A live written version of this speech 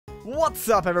What's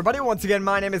up, everybody? Once again,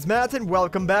 my name is Matt, and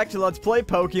welcome back to Let's Play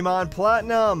Pokemon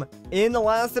Platinum. In the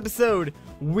last episode,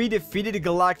 we defeated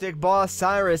Galactic boss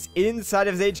Cyrus inside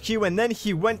of his HQ, and then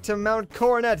he went to Mt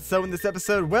Coronet. So in this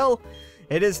episode, well,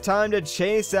 it is time to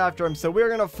chase after him. So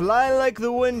we're gonna fly like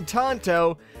the wind,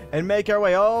 Tonto, and make our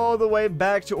way all the way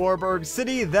back to Orberg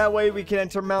City. That way we can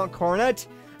enter Mt Coronet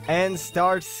and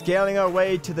start scaling our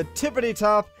way to the tippity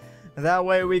top. That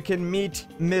way we can meet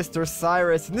Mr.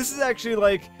 Cyrus. And this is actually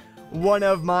like one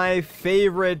of my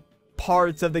favorite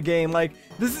parts of the game. Like,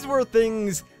 this is where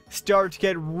things start to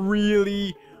get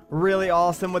really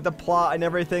awesome with the plot and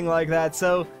everything like that.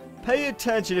 So pay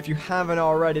attention if you haven't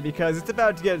already, because it's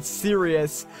about to get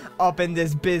serious up in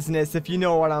this business, if you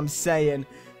know what I'm saying.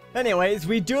 Anyways,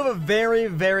 we do have a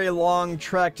very long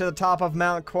trek to the top of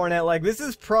Mt Coronet. Like, this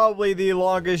is probably the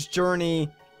longest journey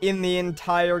in the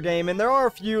entire game, and there are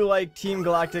a few like Team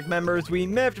Galactic members we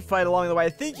may have to fight along the way. I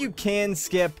think you can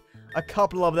skip a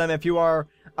couple of them if you are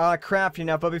crafty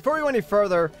enough. But before we go any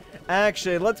further,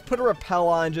 actually, let's put a rappel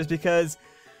on, just because,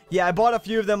 yeah, I bought a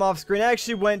few of them off screen. I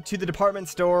actually went to the department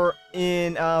store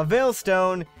in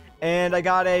Veilstone, and I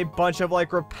got a bunch of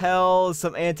like repels,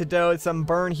 some antidotes, some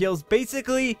burn heals,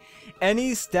 basically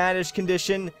any status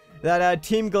condition that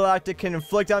Team Galactic can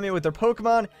inflict on me with their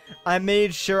Pokemon. I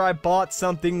made sure I bought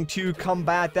something to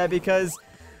combat that, because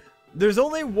there's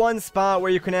only one spot where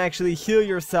you can actually heal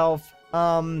yourself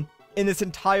in this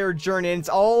entire journey, and it's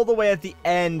all the way at the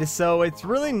end, so it's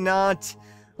really not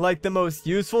like the most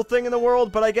useful thing in the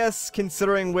world, but I guess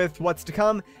considering with what's to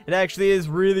come, it actually is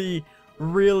really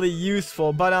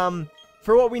useful. But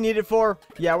for what we need it for,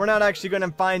 yeah, we're not actually going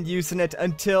to find use in it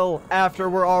until after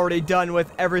we're already done with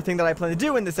everything that I plan to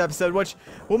do in this episode, which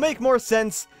will make more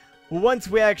sense once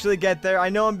we actually get there. I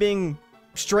know I'm being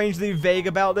strangely vague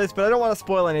about this, but I don't want to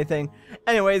spoil anything.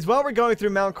 Anyways, while we're going through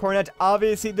Mt Coronet,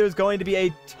 obviously there's going to be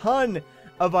a ton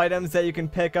of items that you can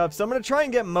pick up, so I'm going to try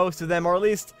and get most of them, or at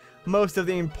least most of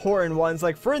the important ones.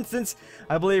 Like, for instance,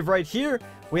 I believe right here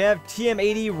we have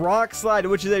TM80 Rock Slide,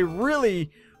 which is a really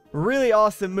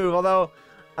awesome move, although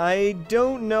I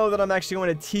don't know that I'm actually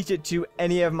going to teach it to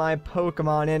any of my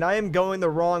Pokemon, and I am going the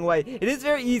wrong way. It is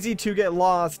very easy to get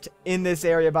lost in this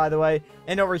area, by the way.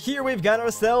 And over here, we've got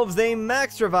ourselves a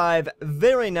Max Revive.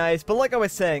 Very nice, but like I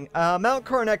was saying, Mt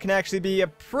Coronet can actually be a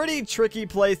pretty tricky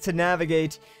place to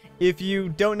navigate if you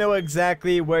don't know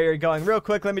exactly where you're going. Real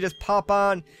quick, let me just pop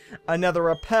on another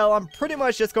repel. I'm pretty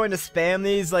much just going to spam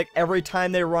these like every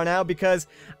time they run out, because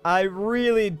I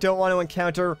really don't want to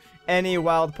encounter any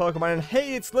wild Pokemon. And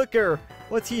hey, it's Looker.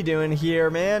 What's he doing here,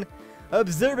 man?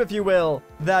 Observe, if you will,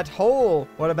 that hole.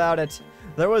 What about it?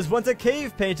 There was once a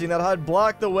cave painting that had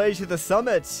blocked the way to the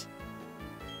summit.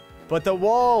 But the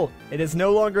wall, it is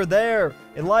no longer there.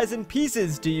 It lies in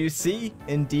pieces, do you see?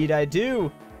 Indeed I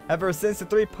do. Ever since the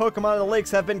 3 Pokemon in the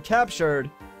lakes have been captured.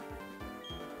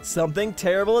 Something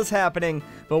terrible is happening,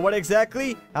 but what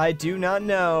exactly? I do not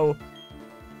know.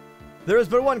 There is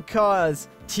but one cause,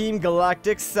 Team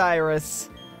Galactic Cyrus.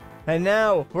 And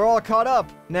now, we're all caught up.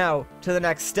 Now, to the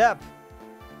next step.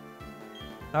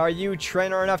 Are you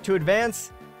trainer enough to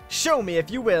advance? Show me if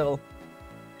you will.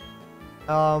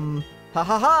 You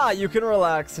can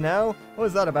relax now. What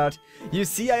was that about? You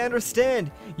see, I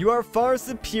understand. You are far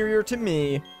superior to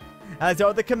me. As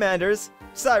are the commanders.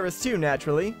 Cyrus too,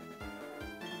 naturally.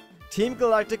 Team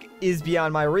Galactic is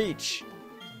beyond my reach.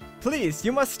 Please,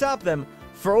 you must stop them,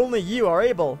 for only you are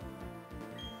able.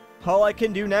 All I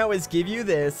can do now is give you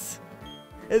this.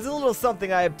 It's a little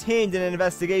something I obtained in an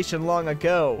investigation long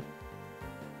ago.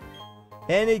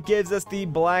 And it gives us the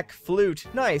Black Flute.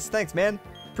 Nice, thanks man.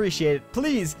 Appreciate it.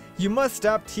 Please, you must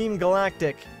stop Team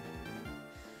Galactic.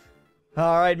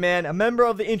 Alright man, a member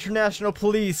of the International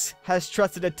Police has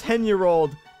trusted a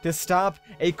 10-year-old to stop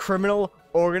a criminal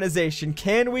organization.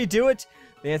 Can we do it?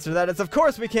 The answer to that is of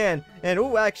course we can. And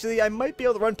oh, actually, I might be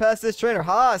able to run past this trainer.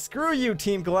 Ha! Screw you,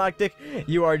 Team Galactic.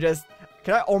 You are just...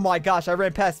 Can I? Oh my gosh, I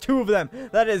ran past 2 of them.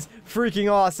 That is freaking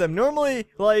awesome. Normally,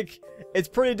 like, it's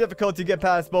pretty difficult to get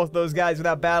past both those guys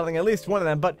without battling at least one of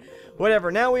them. But whatever.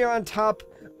 Now we are on top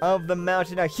of the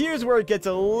mountain. Now here's where it gets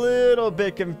a little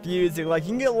bit confusing. Like, you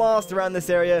can get lost around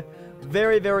this area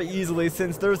very easily,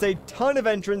 since there's a ton of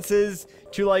entrances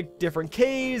to like different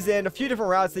caves and a few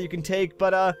different routes that you can take.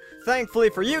 But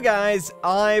thankfully for you guys,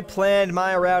 I planned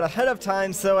my route ahead of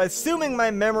time, so assuming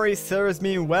my memory serves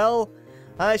me well,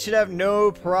 I should have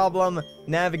no problem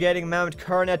navigating Mt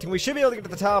Coronet, and we should be able to get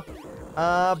to the top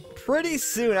pretty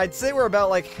soon. I'd say we're about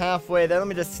like halfway there. Let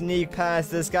me just sneak past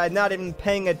this guy, not even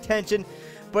paying attention.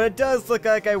 But it does look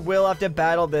like I will have to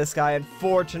battle this guy,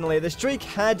 unfortunately. The streak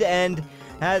had to end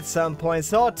at some point,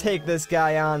 so I'll take this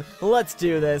guy on. Let's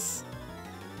do this.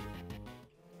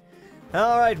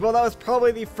 Alright, well that was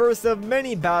probably the first of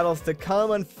many battles to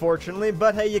come, unfortunately,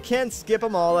 but hey, you can't skip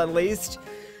them all at least.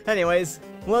 Anyways,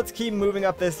 let's keep moving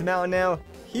up this mountain now.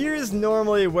 Here's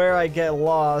normally where I get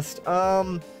lost.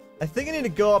 I think I need to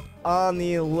go up on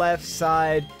the left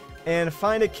side and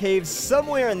find a cave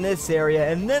somewhere in this area,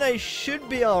 and then I should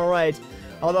be alright.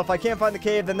 Although if I can't find the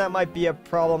cave, then that might be a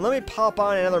problem. Let me pop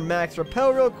on another max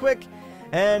repel real quick.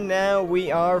 And now we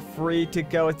are free to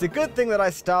go. It's a good thing that I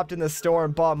stopped in the store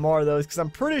and bought more of those, because I'm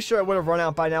pretty sure I would have run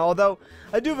out by now. Although,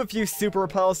 I do have a few super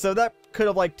repels, so that could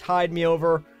have, like, tied me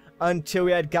over until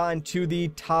we had gotten to the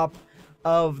top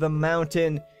of the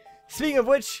mountain. Speaking of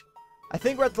which, I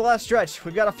think we're at the last stretch.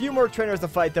 We've got a few more trainers to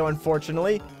fight, though,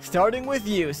 unfortunately. Starting with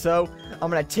you, so I'm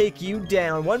going to take you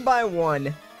down one by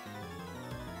one.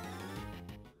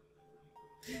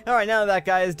 Alright, now that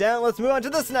guy is down, let's move on to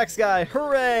this next guy.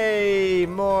 Hooray!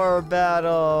 More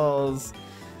battles.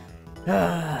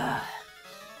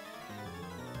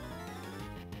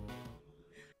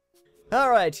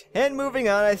 Alright, and moving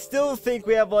on, I still think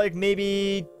we have like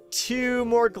maybe 2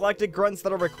 more galactic grunts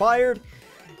that are required.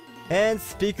 And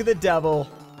speak of the devil,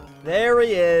 there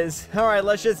he is. Alright,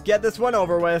 let's just get this one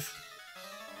over with.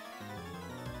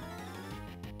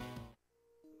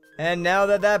 And now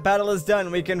that that battle is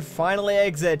done, we can finally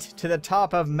exit to the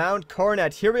top of Mt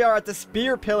Coronet. Here we are at the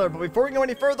Spear Pillar, but before we go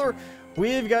any further,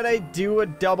 we've got to do a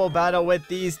double battle with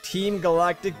these Team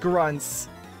Galactic grunts.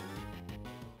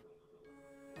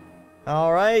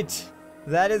 Alright,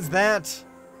 that is that.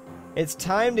 It's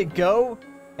time to go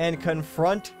and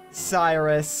confront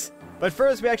Cyrus. But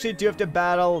first, we actually do have to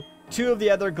battle 2 of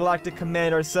the other Galactic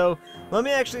Commanders, so let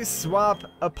me actually swap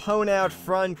opponent out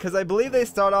front, because I believe they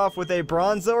start off with a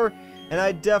Bronzor, and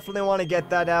I definitely want to get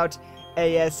that out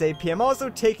ASAP. I'm also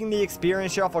taking the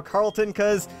experience share off of Carlton,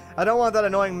 because I don't want that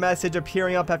annoying message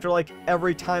appearing up after like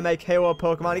every time I KO a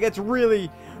Pokemon. It gets really,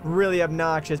 really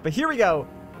obnoxious, but here we go.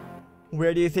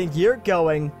 Where do you think you're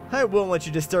going? I won't let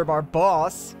you disturb our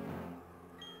boss.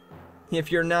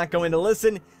 If you're not going to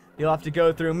listen, you'll have to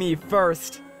go through me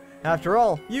first. After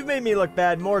all, you've made me look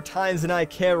bad more times than I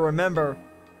care to remember.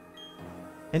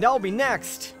 And I'll be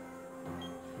next.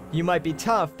 You might be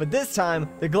tough, but this time,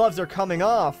 the gloves are coming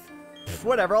off. Pff,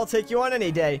 whatever, I'll take you on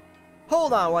any day.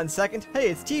 Hold on one second. Hey,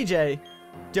 it's TJ.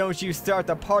 Don't you start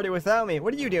the party without me.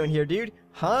 What are you doing here, dude?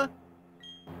 Huh?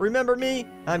 Remember me?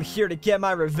 I'm here to get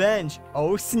my revenge.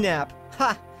 Oh, snap.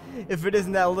 Ha! If it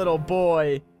isn't that little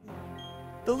boy.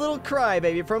 The little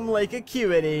crybaby from Lake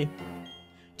Acuity.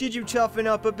 Did you toughen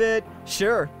up a bit?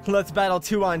 Sure, let's battle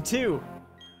 2-on-2.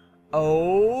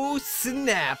 Oh,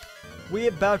 snap. We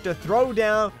about to throw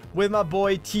down with my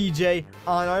boy TJ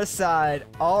on our side.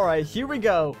 Alright, here we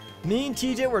go. Me and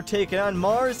TJ were taking on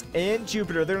Mars and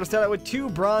Jupiter. They're going to start out with 2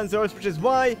 Bronzors, which is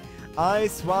why I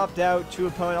swapped out 2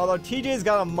 opponents. Although TJ's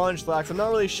got a Munchlax, I'm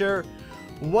not really sure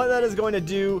what that is going to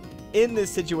do in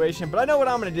this situation, but I know what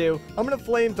I'm going to do. I'm going to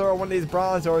flamethrower one of these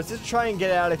Bronzors just to try and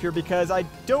get out of here, because I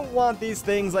don't want these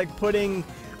things like putting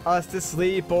us to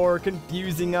sleep or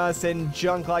confusing us and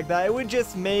junk like that. It would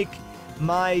just make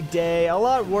my day a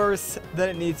lot worse than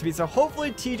it needs to be. So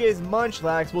hopefully TJ's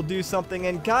Munchlax will do something,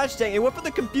 and gosh dang, it went for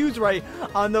the Confuse Ray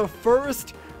on the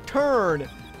first turn.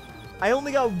 I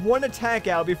only got 1 attack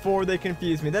out before they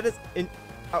confused me. That is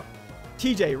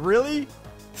TJ, really?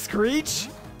 Screech?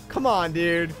 Come on,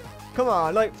 dude. Come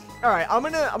on, like, alright, I'm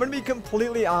gonna be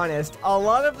completely honest. A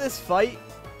lot of this fight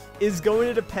is going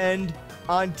to depend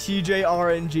on TJ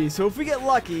RNG. So if we get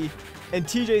lucky and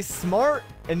TJ's smart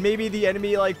and maybe the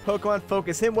enemy like Pokemon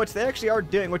focus him, which they actually are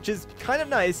doing, which is kind of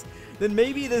nice, then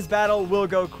maybe this battle will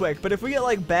go quick. But if we get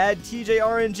like bad TJ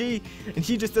RNG and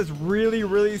he just does really,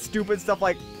 really stupid stuff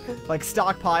like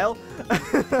stockpile,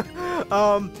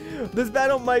 this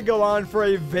battle might go on for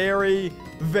a very,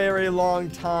 very long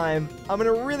time. I'm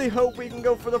gonna really hope we can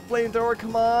go for the flamethrower.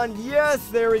 Come on. Yes,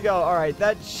 there we go. Alright,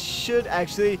 that should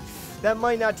actually, that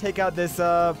might not take out this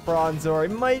Bronzor.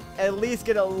 It might at least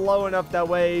get it low enough that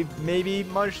way maybe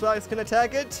Munchlax can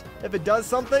attack it. If it does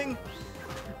something,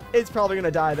 it's probably gonna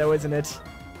die though, isn't it?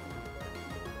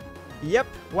 Yep.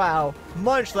 Wow.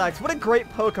 Munchlax, what a great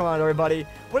Pokemon, everybody.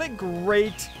 What a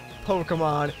great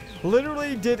Pokemon.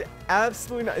 Literally did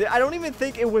absolutely I don't even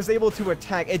think it was able to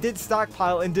attack. It did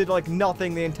stockpile and did like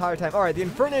nothing the entire time. Alright, the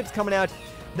Infernape's coming out.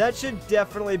 That should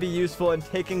definitely be useful in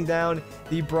taking down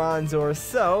the Bronzor.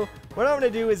 So, what I'm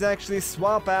going to do is actually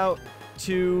swap out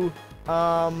to,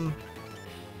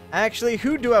 actually,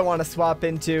 who do I want to swap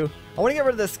into? I want to get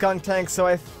rid of the Skunk Tank, so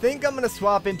I think I'm going to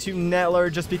swap into Nettler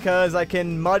just because I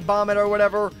can Mud Bomb it or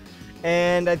whatever.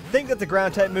 And I think that's a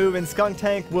ground type move, and Skunk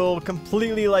Tank will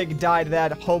completely like die to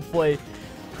that, hopefully.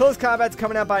 Close combat's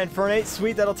coming out by Infernape.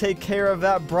 Sweet, that'll take care of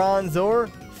that Bronzor.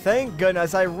 Thank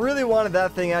goodness. I really wanted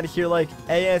that thing out of here like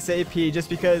ASAP, just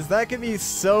because that could be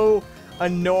so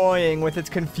annoying with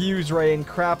its confuse ray and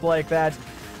crap like that.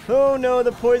 Oh no,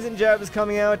 the poison jab is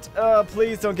coming out.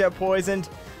 Please don't get poisoned.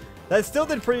 That still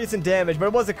did pretty decent damage, but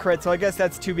it was a crit, so I guess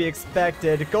that's to be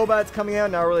expected. Golbat's coming out,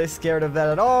 not really scared of that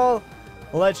at all.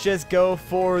 Let's just go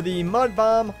for the Mud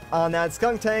Bomb on that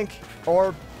Skunk Tank,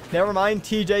 or never mind,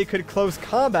 TJ could close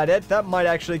combat it. That might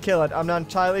actually kill it. I'm not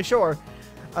entirely sure.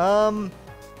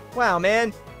 Wow,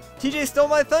 man. TJ stole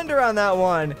my thunder on that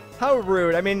one. How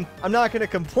rude. I mean, I'm not going to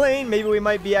complain. Maybe we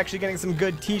might be actually getting some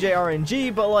good TJ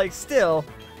RNG, but like, still,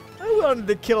 I wanted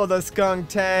to kill the Skunk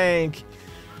Tank.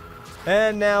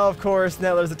 And now, of course,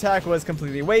 Nettler's attack was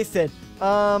completely wasted.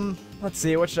 Let's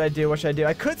see, what should I do?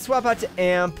 I could swap out to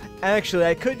Amp. Actually,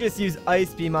 I could just use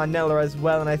Ice Beam on Nettler as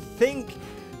well, and I think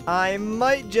I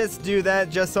might just do that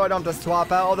just so I don't have to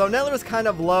swap out. Although Nettler's kind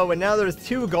of low, and now there's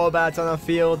 2 Golbats on the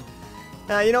field.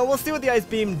 You know, we'll see what the Ice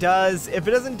Beam does. If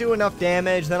it doesn't do enough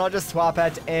damage, then I'll just swap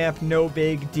out to Amp. No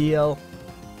big deal.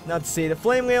 Let's see, the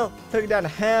Flame Wheel took it down to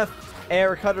half.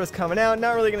 Air Cutter's coming out.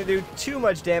 Not really going to do too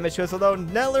much damage to us, although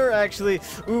Nettler actually...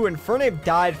 Ooh, Infernape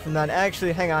died from that.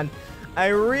 Actually, hang on. I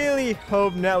really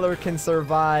hope Nettler can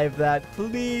survive that.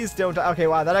 Please don't die. Okay,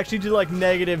 wow, that actually did like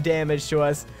negative damage to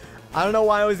us. I don't know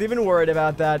why I was even worried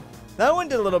about that. That one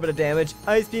did a little bit of damage.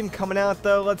 Ice Beam coming out,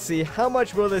 though. Let's see. How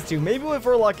much will this do? Maybe if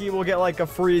we're lucky, we'll get, like, a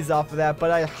freeze off of that,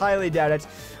 but I highly doubt it.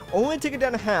 Only took it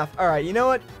down to half. Alright, you know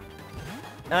what?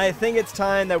 I think it's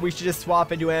time that we should just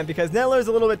swap into Amp, because Nettler's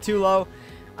a little bit too low.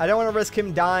 I don't want to risk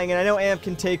him dying, and I know Amp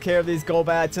can take care of these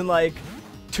Golbats in, like,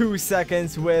 2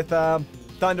 seconds with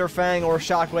Thunder Fang or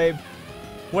Shockwave.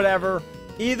 Whatever.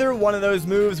 Either one of those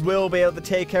moves will be able to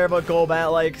take care of a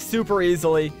Golbat, like, super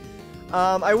easily.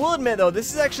 I will admit, though,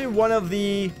 this is actually one of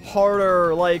the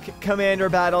harder, like, commander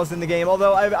battles in the game.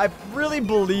 Although, I really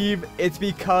believe it's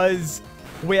because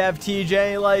we have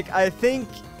TJ. Like, I think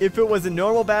if it was a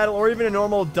normal battle, or even a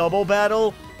normal double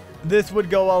battle, this would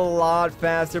go a lot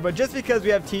faster. But just because we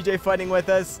have TJ fighting with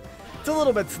us, it's a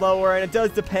little bit slower, and it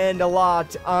does depend a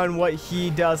lot on what he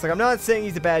does. Like, I'm not saying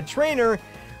he's a bad trainer.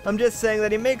 I'm just saying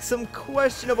that he makes some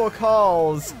questionable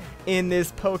calls in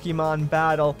this Pokemon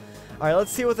battle. Alright,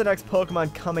 let's see what the next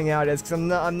Pokemon coming out is, because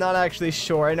I'm not actually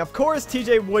sure. And of course,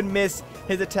 TJ would miss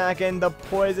his attack in the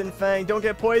Poison Fang. Don't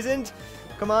get poisoned.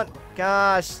 Come on.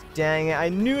 Gosh, dang it. I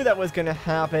knew that was going to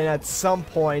happen at some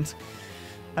point.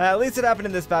 At least it happened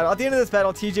in this battle. At the end of this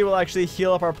battle, TJ will actually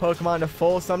heal up our Pokemon to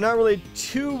full, so I'm not really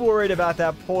too worried about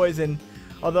that poison.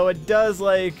 Although it does,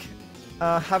 like,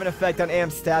 have an effect on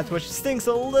Amp's stats, which stinks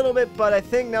a little bit, but I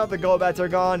think now that the Golbats are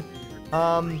gone,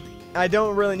 I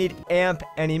don't really need Amp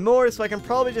anymore, so I can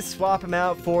probably just swap him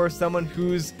out for someone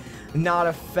who's not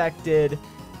affected.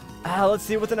 Let's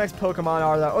see what the next Pokemon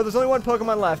are, though. Oh, there's only one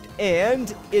Pokemon left,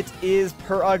 and it is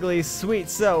Purugly. Sweet.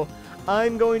 So,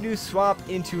 I'm going to swap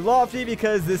into Lofty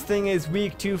because this thing is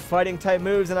weak to fighting-type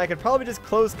moves, and I could probably just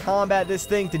close combat this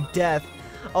thing to death.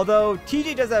 Although,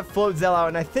 TJ does have Float Zell out,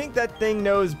 and I think that thing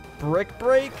knows Brick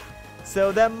Break.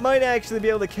 So that might actually be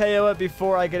able to KO it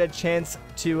before I get a chance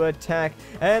to attack.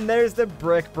 And there's the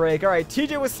Brick Break. Alright,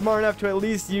 TJ was smart enough to at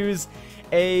least use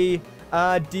a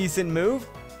decent move.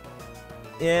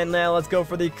 And now let's go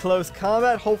for the close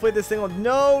combat. Hopefully this thing will...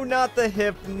 No, not the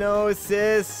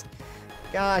Hypnosis.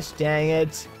 Gosh dang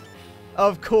it.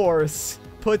 Of course.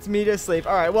 Puts me to sleep.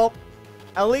 Alright, well,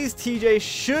 at least TJ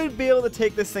should be able to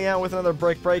take this thing out with another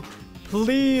Brick Break.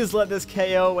 Please let this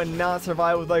KO and not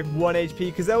survive with like 1 HP,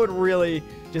 because that would really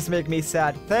just make me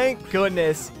sad. Thank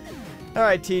goodness.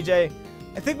 Alright, TJ.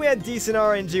 I think we had decent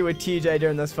RNG with TJ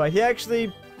during this fight. He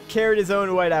actually carried his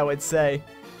own weight, I would say.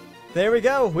 There we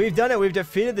go. We've done it. We've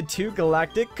defeated the 2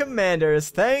 Galactic Commanders.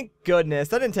 Thank goodness.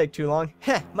 That didn't take too long.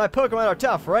 Heh, my Pokemon are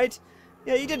tough, right?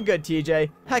 Yeah, you did good, TJ.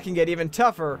 I can get even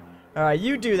tougher. Alright,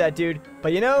 you do that, dude.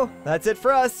 But you know, that's it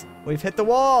for us. We've hit the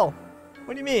wall.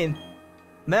 What do you mean?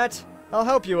 Matt, I'll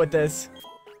help you with this.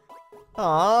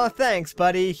 Aw, thanks,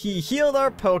 buddy. He healed our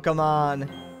Pokemon.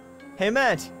 Hey,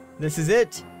 Matt, this is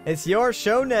it. It's your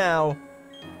show now.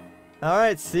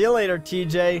 Alright, see you later,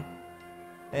 TJ.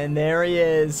 And there he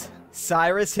is.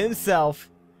 Cyrus himself.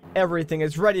 Everything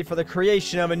is ready for the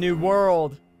creation of a new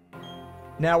world.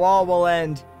 Now all will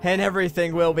end, and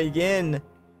everything will begin.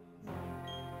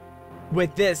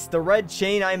 With this, the red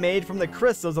chain I made from the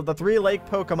crystals of the 3 lake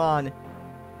Pokemon.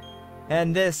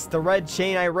 And this, the red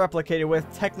chain I replicated with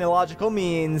technological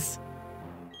means.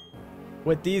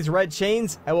 With these red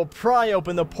chains, I will pry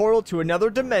open the portal to another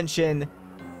dimension.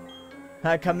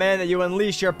 I command that you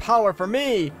unleash your power for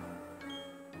me.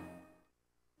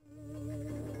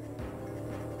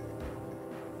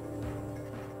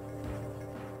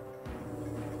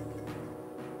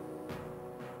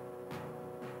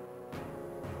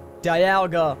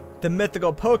 Dialga, the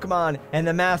mythical Pokemon and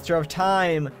the Master of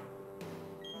Time.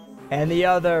 And the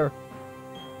other,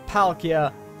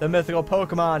 Palkia, the mythical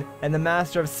Pokemon and the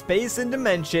Master of Space and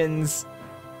Dimensions.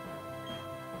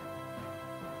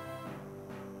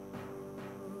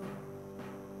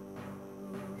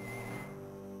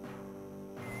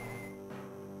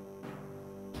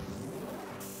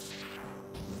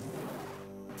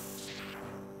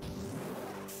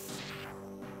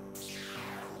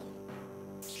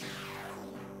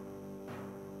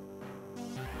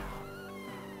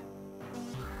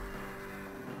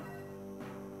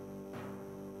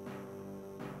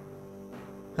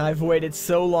 I've waited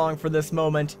so long for this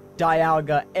moment,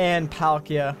 Dialga and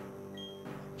Palkia.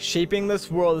 Shaping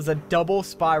this world is a double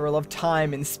spiral of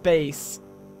time and space.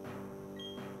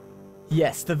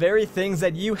 Yes, the very things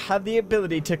that you have the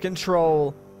ability to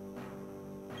control.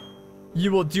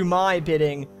 You will do my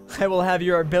bidding. I will have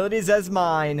your abilities as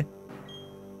mine.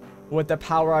 With the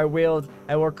power I wield,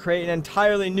 I will create an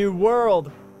entirely new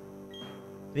world.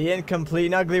 The incomplete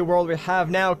and ugly world we have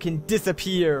now can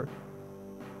disappear.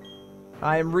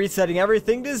 I am resetting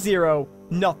everything to zero.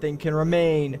 Nothing can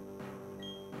remain.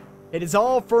 It is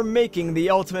all for making the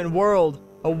ultimate world,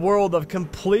 a world of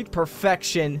complete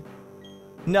perfection.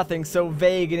 Nothing so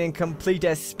vague and incomplete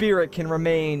as spirit can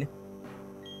remain.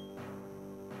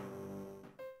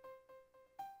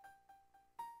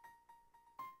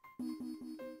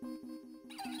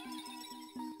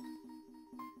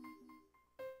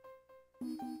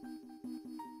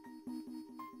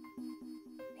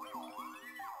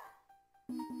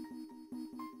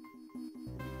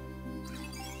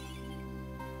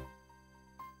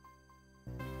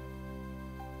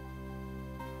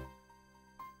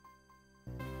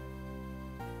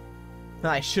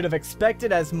 I should have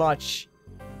expected as much.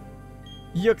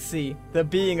 Yuxi, the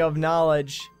being of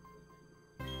knowledge.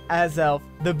 Azelf,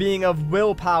 the being of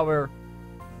willpower.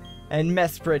 And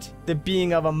Mesprit, the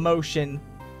being of emotion.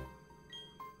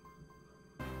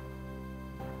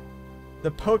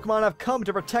 The Pokemon have come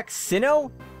to protect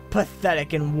Sinnoh?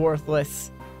 Pathetic and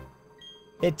worthless.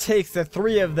 It takes the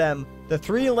three of them, the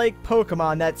three lake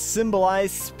Pokemon that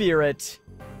symbolize spirit,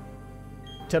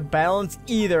 to balance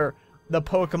either the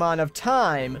Pokemon of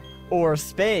time or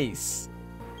space.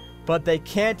 But they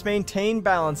can't maintain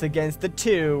balance against the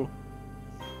two.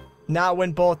 Not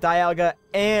when both Dialga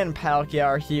and Palkia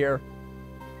are here.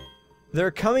 Their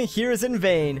coming here is in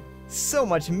vain. So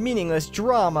much meaningless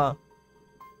drama.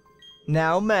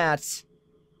 Now, Matt.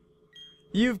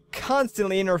 You've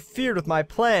constantly interfered with my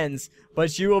plans,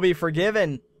 but you will be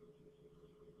forgiven.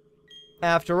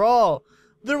 After all,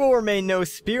 there will remain no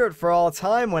spirit for all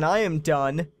time when I am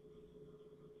done.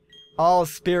 All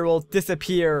spirit will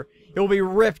disappear. It will be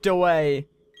ripped away.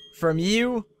 From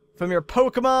you, from your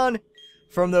Pokemon,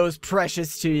 from those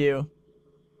precious to you.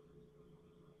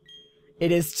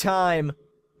 It is time.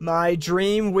 My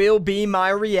dream will be my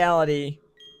reality.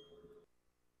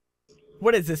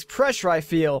 What is this pressure I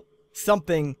feel?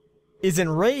 Something is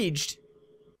enraged.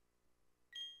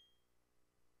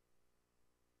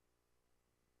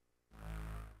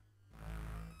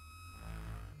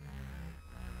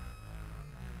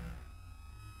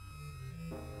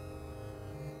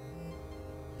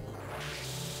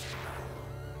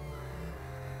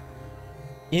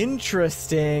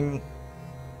 Interesting.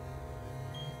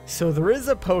 So there is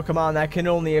a Pokemon that can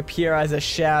only appear as a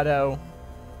shadow.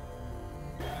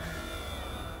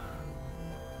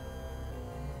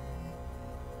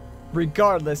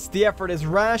 Regardless, the effort is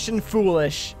rash and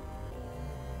foolish.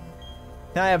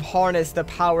 I have harnessed the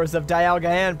powers of Dialga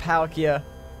and Palkia.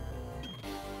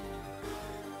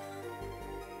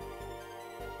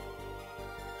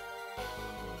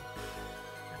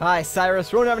 Aye,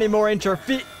 Cyrus, we won't have any more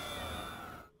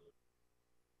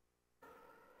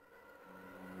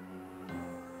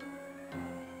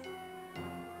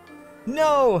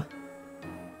No!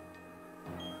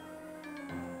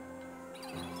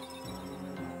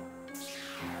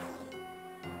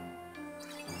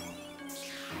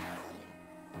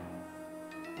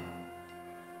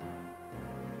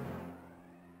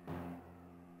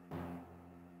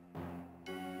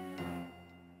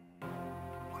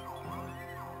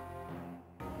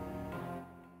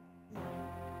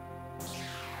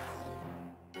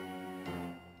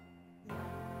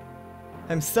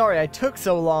 I'm sorry I took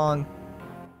so long.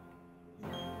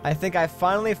 I think I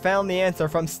finally found the answer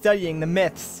from studying the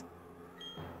myths.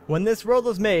 When this world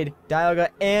was made, Dialga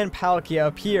and Palkia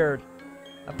appeared.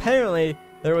 Apparently,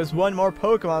 there was one more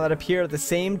Pokemon that appeared at the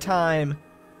same time.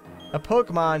 A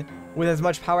Pokemon with as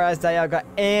much power as Dialga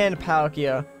and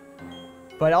Palkia.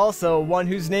 But also one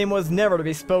whose name was never to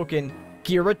be spoken,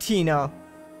 Giratina.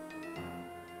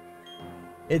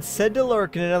 It's said to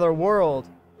lurk in another world,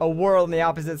 a world on the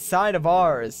opposite side of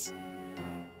ours.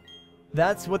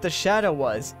 That's what the shadow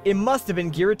was. It must have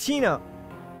been Giratina.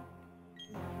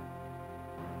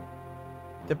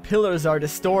 The pillars are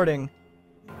distorting.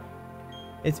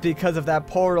 It's because of that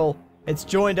portal. It's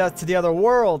joined us to the other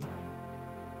world.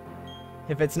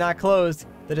 If it's not closed,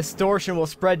 the distortion will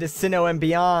spread to Sinnoh and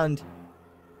beyond.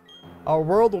 Our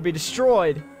world will be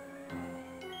destroyed.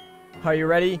 Are you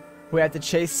ready? We have to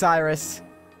chase Cyrus.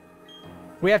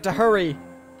 We have to hurry.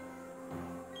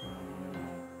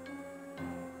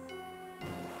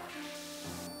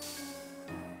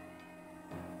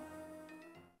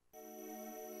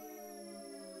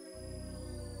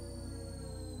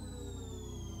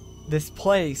 This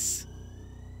place.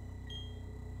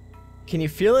 Can you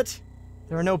feel it?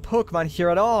 There are no Pokemon here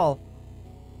at all.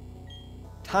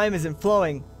 Time isn't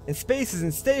flowing, and space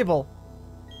isn't stable.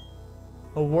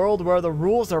 A world where the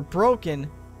rules are broken.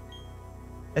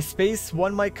 A space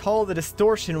one might call the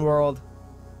distortion world.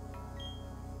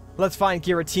 Let's find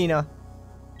Giratina.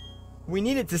 We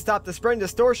need it to stop the spreading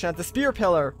distortion at the spear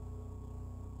pillar.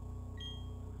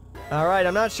 Alright,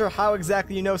 I'm not sure how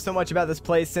exactly you know so much about this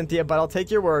place, Cynthia, but I'll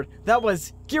take your word. That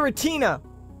was Giratina!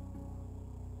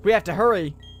 We have to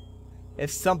hurry.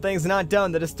 If something's not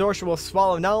done, the distortion will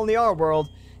swallow not only our world,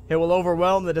 it will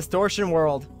overwhelm the distortion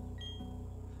world.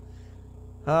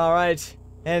 Alright,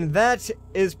 and that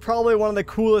is probably one of the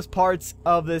coolest parts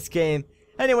of this game.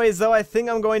 Anyways, though, I think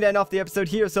I'm going to end off the episode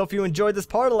here, so if you enjoyed this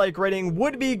part, a like rating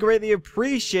would be greatly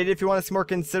appreciated. If you want to see more,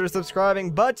 consider subscribing.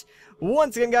 But,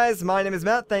 once again, guys, my name is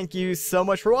Matt, thank you so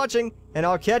much for watching, and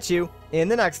I'll catch you in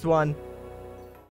the next one.